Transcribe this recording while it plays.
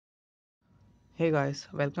Hey guys,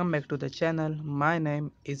 welcome back to the channel. My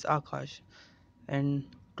name is Akash and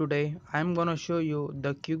today I'm gonna show you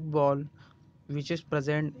the Quickball which is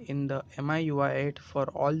present in the MIUI8 for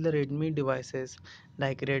all the Redmi devices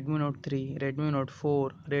like Redmi Note 3, Redmi Note 4,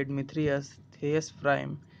 Redmi 3S, 3S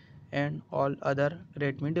Prime and all other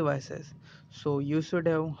Redmi devices. So you should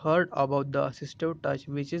have heard about the assistive touch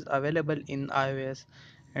which is available in iOS,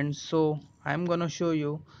 and so I'm gonna show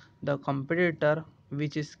you the competitor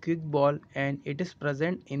which is Quickball, and it is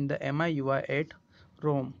present in the MIUI8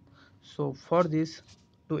 ROM. So for this,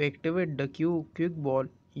 to activate the Quickball,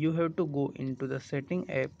 you have to go into the setting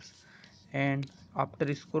apps, and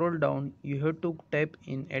after scroll down you have to tap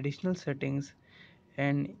in additional settings,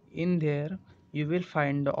 and in there you will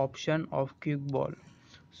find the option of Quickball.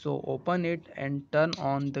 So open it and turn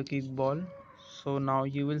on the Quickball. So now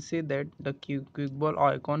you will see that the Quickball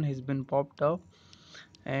icon has been popped up,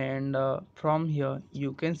 and from here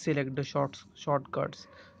you can select the shortcuts.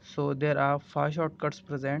 So there are 5 shortcuts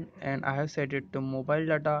present, and I have set it to mobile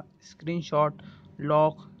data, screenshot,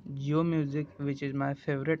 lock, geo music, which is my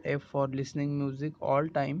favorite app for listening music all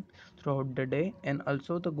time throughout the day, and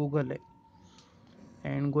also the Google app.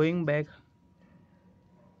 And going back,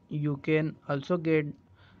 you can also get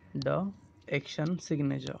the action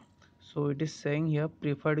signature. So it is saying here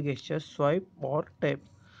preferred gesture, swipe or tap.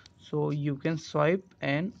 So you can swipe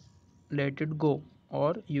and let it go,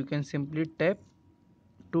 or you can simply tap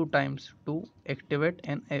 2 times to activate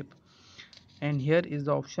an app. And here is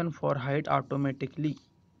the option for hide automatically.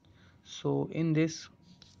 So in this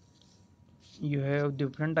you have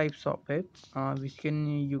different types of app which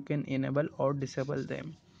you can enable or disable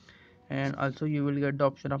them. And also you will get the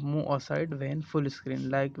option of move aside when full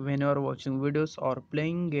screen, like when you are watching videos or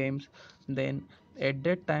playing games, then at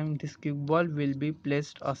that time this kickball will be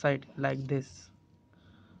placed aside like this.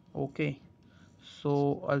 Okay,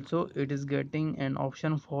 so also it is getting an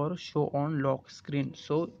option for show on lock screen.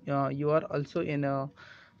 So you are also in a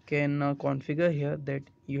can configure here that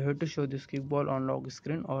you have to show this kickball on lock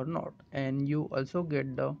screen or not, and you also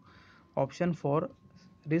get the option for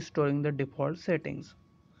restoring the default settings.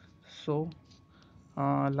 So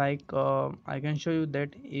I can show you that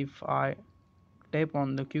if I tap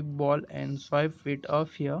on the quick ball and swipe it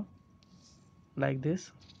off here like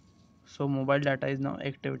this, so mobile data is now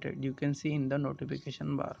activated, you can see in the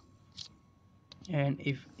notification bar. And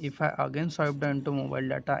if I again swipe down to mobile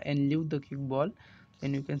data and leave the quick ball,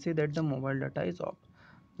 then you can see that the mobile data is off.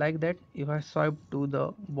 Like that, if I swipe to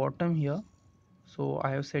the bottom here, so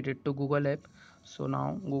I have set it to Google app, so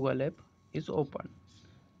now Google app is open.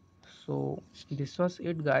 So this was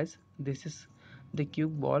it guys, this is the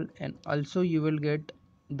cube ball, and also you will get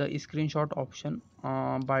the screenshot option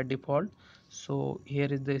by default. So here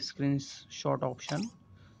is the screenshot option,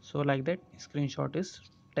 so like that screenshot is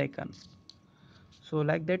taken. So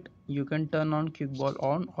like that you can turn on Quickball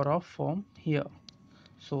on or off from here.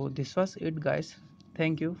 So this was it guys,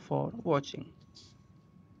 thank you for watching.